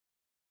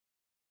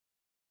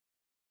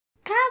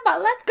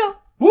Kaba, let's go.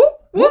 Whoop,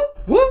 whoop,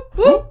 whoop,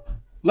 whoop.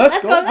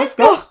 Let's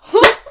go.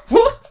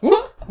 Whoop,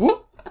 whoop,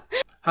 whoop.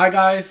 Hi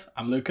guys,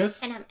 I'm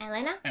Lucas. And I'm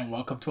Elena. And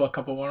welcome to a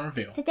Couple One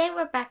Review. Today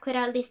we're back with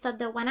our list of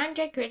the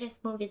 100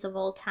 greatest movies of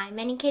all time.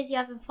 And in case you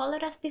haven't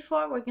followed us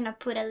before, we're gonna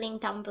put a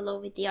link down below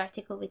with the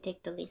article we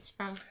take the list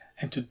from.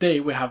 And today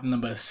we have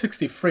number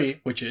 63,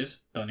 which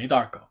is Donnie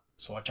Darko.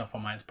 So watch out for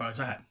my spoilers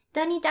ahead.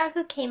 Donnie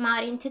Darko came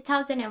out in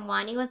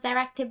 2001. It was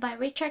directed by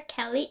Richard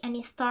Kelly and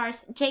it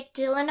stars Jake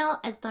Gyllenhaal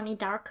as Donnie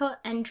Darko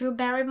and Drew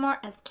Barrymore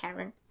as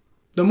Karen.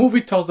 The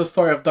movie tells the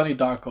story of Donnie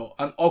Darko,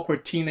 an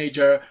awkward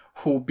teenager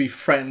who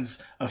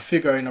befriends a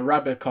figure in a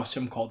rabbit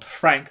costume called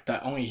Frank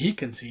that only he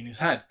can see in his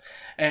head.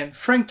 And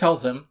Frank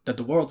tells him that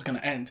the world's gonna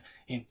end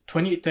in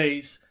 28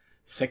 days,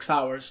 6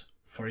 hours,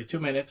 42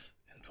 minutes,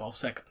 and 12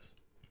 seconds.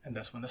 And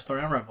that's when the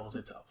story unravels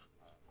itself.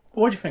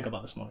 What do you think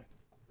about this movie?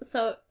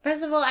 So,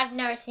 first of all, I've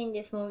never seen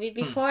this movie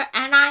before,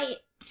 and I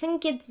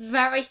think it's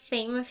very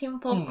famous in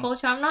pop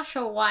culture. I'm not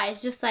sure why.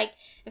 It's just like,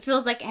 it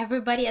feels like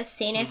everybody has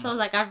seen it, so I was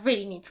like, I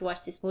really need to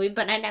watch this movie,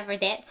 but I never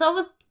did. So I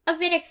was a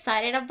bit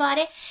excited about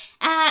it,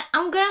 and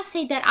I'm gonna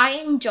say that I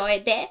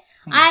enjoyed it.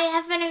 I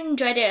haven't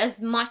enjoyed it as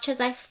much as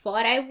I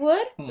thought I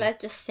would,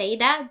 let's just say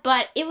that,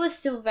 but it was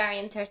still very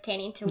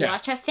entertaining to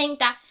watch. I think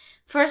that,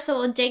 first of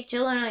all, Jake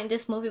Gyllenhaal in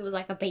this movie was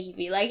like a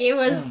baby. Like, it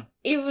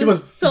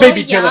was so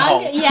baby young.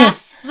 Gyllenhaal. Yeah.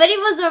 But he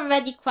was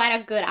already quite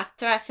a good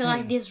actor. I feel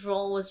like this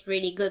role was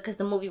really good because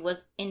the movie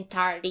was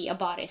entirely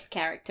about his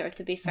character,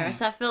 to be fair.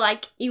 So I feel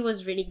like he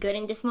was really good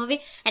in this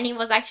movie. And it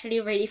was actually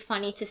really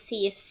funny to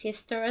see his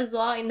sister as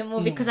well in the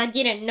movie because I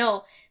didn't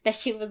know that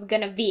she was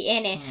going to be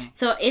in it.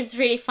 So it's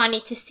really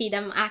funny to see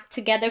them act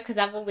together because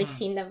I've always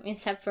seen them in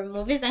separate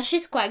movies. And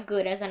she's quite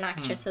good as an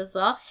actress as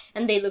well.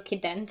 And they look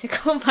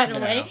identical, by the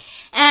way.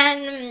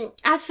 And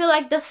I feel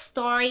like the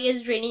story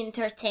is really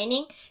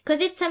entertaining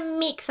because it's a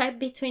mix like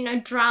between a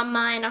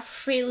drama and a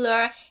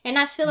thriller, and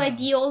I feel like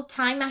the whole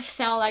time I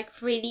felt like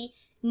really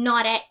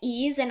not at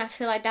ease, and I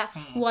feel like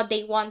that's what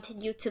they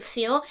wanted you to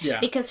feel,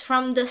 because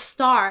from the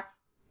start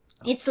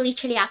it's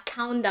literally a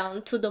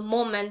countdown to the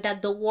moment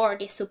that the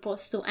world is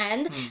supposed to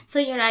end. So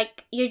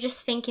you're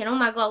just thinking, oh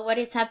my god, what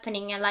is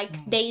happening? And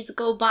like days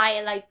go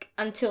by like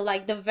until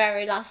like the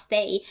very last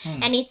day.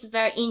 And it's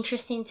very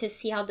interesting to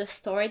see how the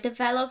story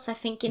develops. I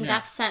think in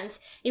that sense,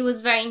 it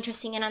was very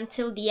interesting. And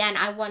until the end,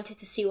 I wanted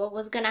to see what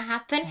was gonna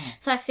happen.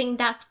 So I think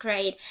that's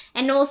great.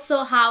 And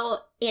also how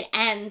it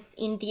ends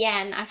in the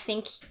end, I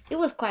think it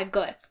was quite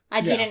good. I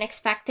didn't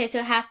expect it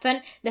to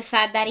happen. The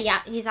fact that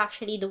he's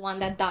actually the one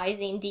that dies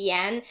in the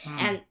end,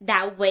 and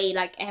that way,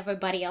 like,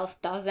 everybody else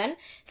doesn't.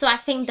 So I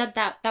think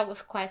that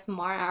was quite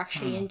smart. I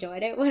actually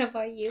enjoyed it. What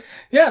about you?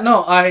 Yeah,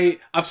 no,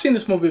 I've seen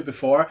this movie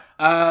before.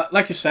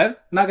 Like you said,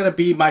 not gonna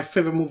be my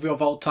favorite movie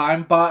of all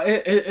time, but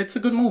it's a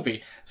good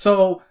movie.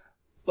 So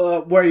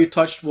where you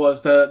touched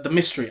was the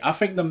mystery. I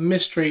think the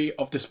mystery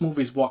of this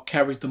movie is what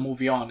carries the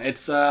movie on.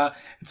 It's a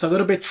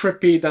little bit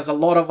trippy. There's a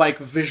lot of like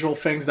visual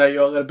things that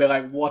you're a little bit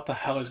like, what the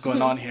hell is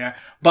going on here?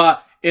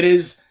 But it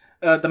is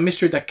the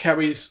mystery that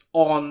carries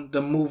on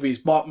the movies,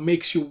 but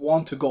makes you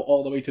want to go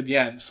all the way to the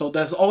end. So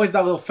there's always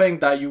that little thing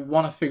that you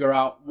want to figure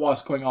out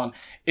what's going on.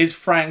 Is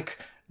Frank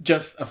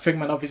just a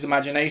figment of his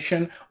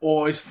imagination,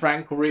 or is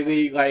Frank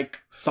really like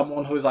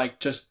someone who's like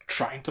just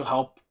trying to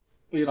help,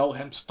 you know,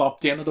 him stop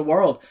the end of the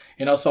world?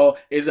 You know, so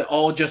is it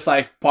all just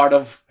like part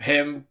of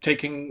him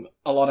taking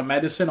a lot of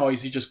medicine, or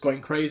is he just going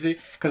crazy?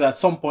 Because at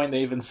some point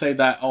they even say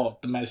that, oh,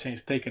 the medicine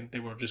is taken, they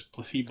were just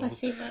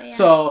placebos.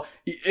 So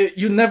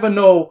you never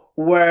know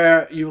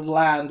where you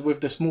land with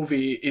this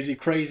movie. Is he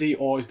crazy,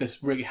 or is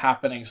this really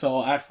happening? So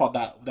I thought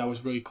that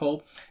was really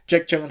cool.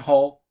 Jake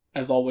Gyllenhaal,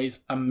 as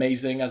always,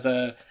 amazing as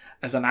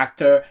an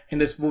actor. In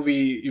this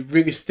movie, he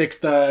really sticks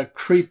the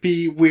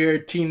creepy,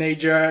 weird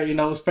teenager, you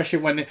know, especially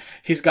when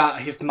he's got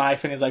his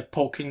knife and he's like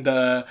poking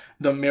the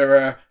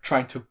mirror,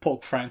 trying to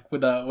poke Frank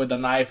with a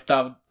knife.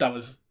 That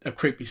was a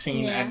creepy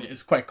scene, and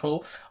it's quite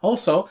cool.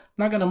 Also,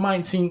 not gonna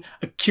mind seeing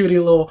a cutie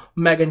little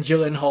Megan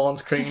Gyllenhaal on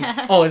screen.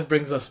 Always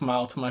brings a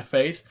smile to my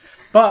face.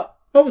 But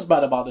what was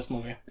bad about this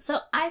movie? So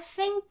I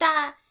think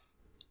that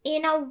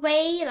in a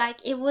way, like,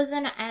 it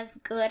wasn't as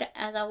good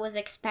as I was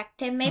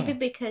expecting. Maybe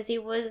because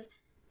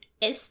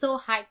it's so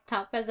hyped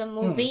up as a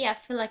movie. I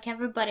feel like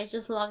everybody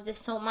just loves it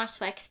so much,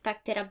 so I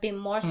expected a bit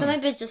more. So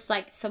maybe it's just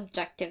like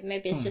subjective.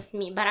 Maybe it's just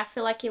me. But I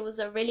feel like it was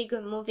a really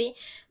good movie,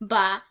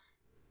 but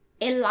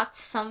it lacked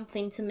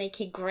something to make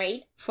it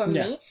great for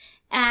me.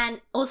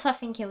 And also I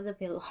think it was a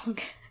bit long.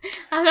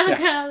 I'm not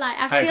gonna lie.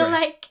 I feel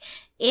like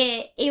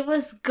it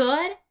was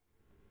good,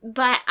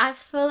 but I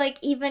feel like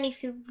even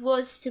if it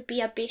was to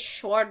be a bit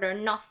shorter,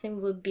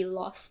 nothing would be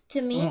lost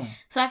to me.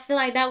 So I feel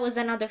like that was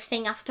another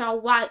thing. After a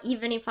while,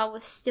 even if I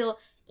was still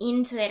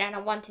into it and I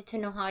wanted to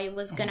know how it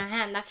was gonna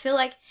end, I feel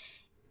like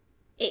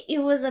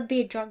it was a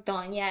bit dragged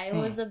on. Yeah, it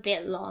was a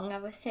bit long, I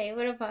would say.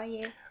 What about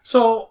you?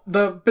 So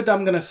the bit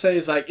I'm gonna say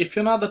is, like, if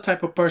you're not the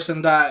type of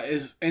person that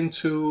is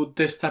into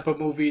this type of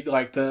movie,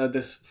 like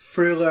this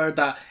thriller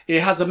that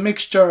it has a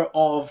mixture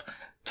of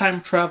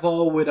time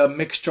travel with a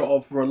mixture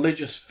of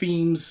religious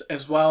themes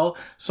as well.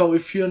 So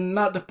if you're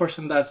not the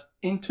person that's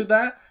into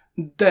that,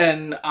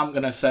 then I'm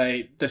gonna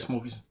say this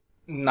movie's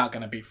not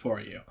gonna be for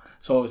you.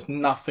 So it's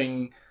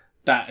nothing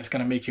that is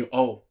gonna make you,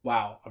 oh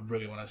wow, I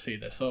really want to see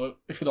this. So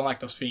if you don't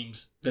like those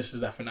themes, this is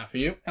definitely not for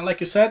you. And like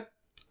you said,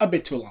 a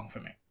bit too long for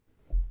me.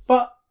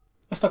 But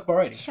let's talk about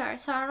ratings. Sure.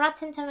 So on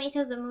Rotten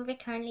Tomatoes, the movie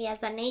currently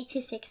has an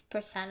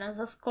 86% as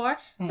a score.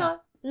 So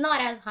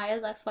not as high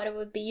as I thought it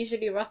would be.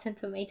 Usually Rotten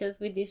Tomatoes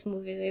with this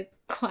movie, it's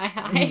quite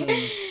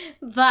high.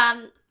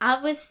 But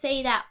I would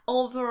say that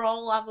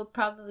overall, I would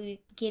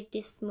probably give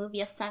this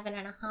movie a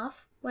 7.5.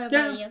 What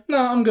about you?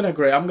 No, I'm gonna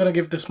agree. I'm gonna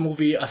give this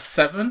movie a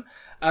 7.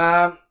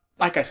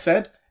 Like I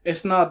said,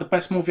 it's not the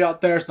best movie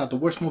out there. It's not the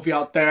worst movie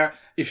out there.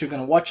 If you're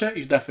gonna watch it,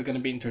 you're definitely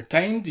gonna be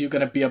entertained. You're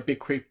gonna be a bit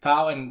creeped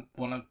out and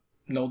wanna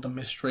know the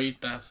mystery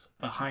that's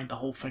behind the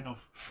whole thing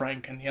of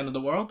Frank and the end of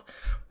the world.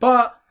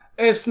 But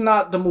it's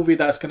not the movie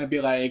that's gonna be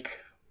like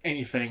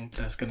anything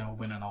that's gonna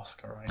win an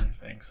Oscar or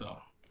anything.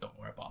 So don't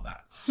worry about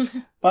that.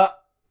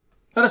 But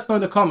let us know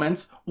in the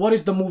comments, what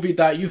is the movie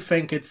that you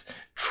think it's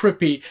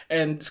trippy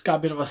and it's got a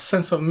bit of a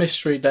sense of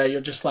mystery that you're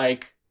just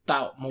like,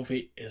 that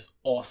movie is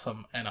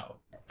awesome and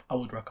I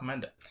would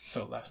recommend it.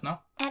 So let us know.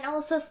 And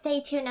also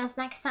stay tuned, as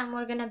next time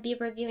we're going to be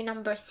reviewing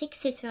number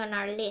 62 on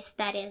our list.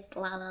 That is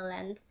La La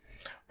Land.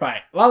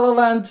 Right. La La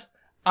Land,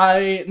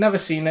 I never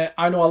seen it.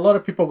 I know a lot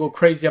of people go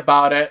crazy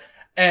about it.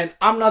 And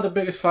I'm not the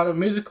biggest fan of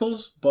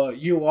musicals, but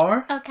you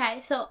are. Okay,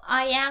 so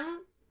I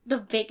am the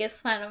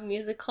biggest fan of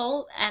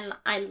musical and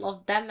I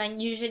love them.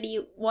 And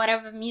usually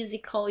whatever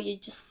musical you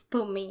just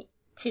put me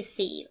to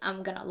see,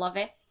 I'm going to love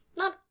it.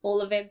 Not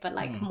all of it, but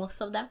like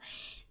most of them.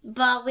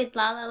 But with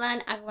La La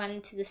Land, I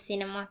went to the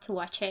cinema to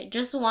watch it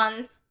just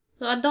once.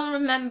 So I don't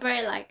remember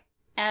it like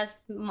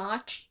as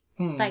much.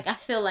 Like I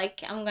feel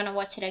like I'm going to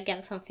watch it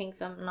again. Some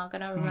things I'm not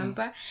going to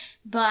remember.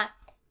 But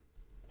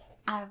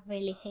I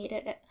really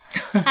hated it.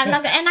 I'm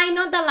not gonna, and I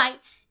know that like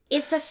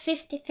it's a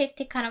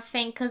 50-50 kind of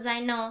thing because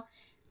I know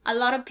a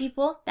lot of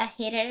people that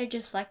hated it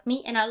just like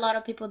me and a lot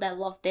of people that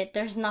loved it.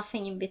 There's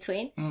nothing in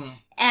between.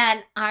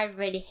 And I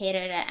really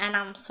hated it and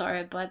I'm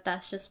sorry, but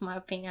that's just my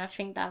opinion. I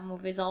think that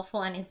movie is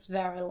awful and it's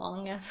very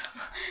long as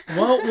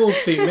well. We'll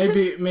see.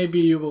 Maybe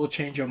you will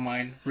change your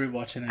mind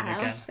rewatching it again.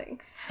 I don't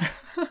think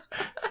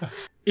so.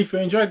 If you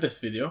enjoyed this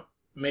video,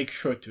 make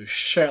sure to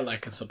share,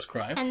 like, and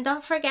subscribe. And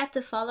don't forget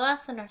to follow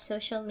us on our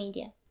social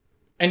media.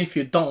 And if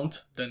you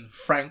don't, then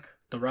Frank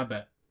the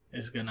Rabbit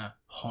is gonna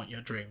haunt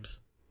your dreams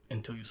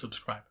until you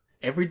subscribe.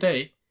 Every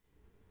day,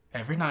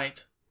 every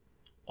night,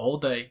 all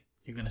day,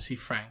 you're gonna see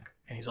Frank,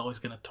 and he's always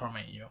gonna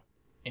torment you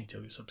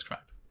until you subscribe.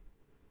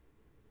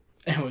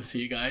 And we'll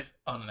see you guys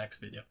on the next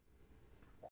video.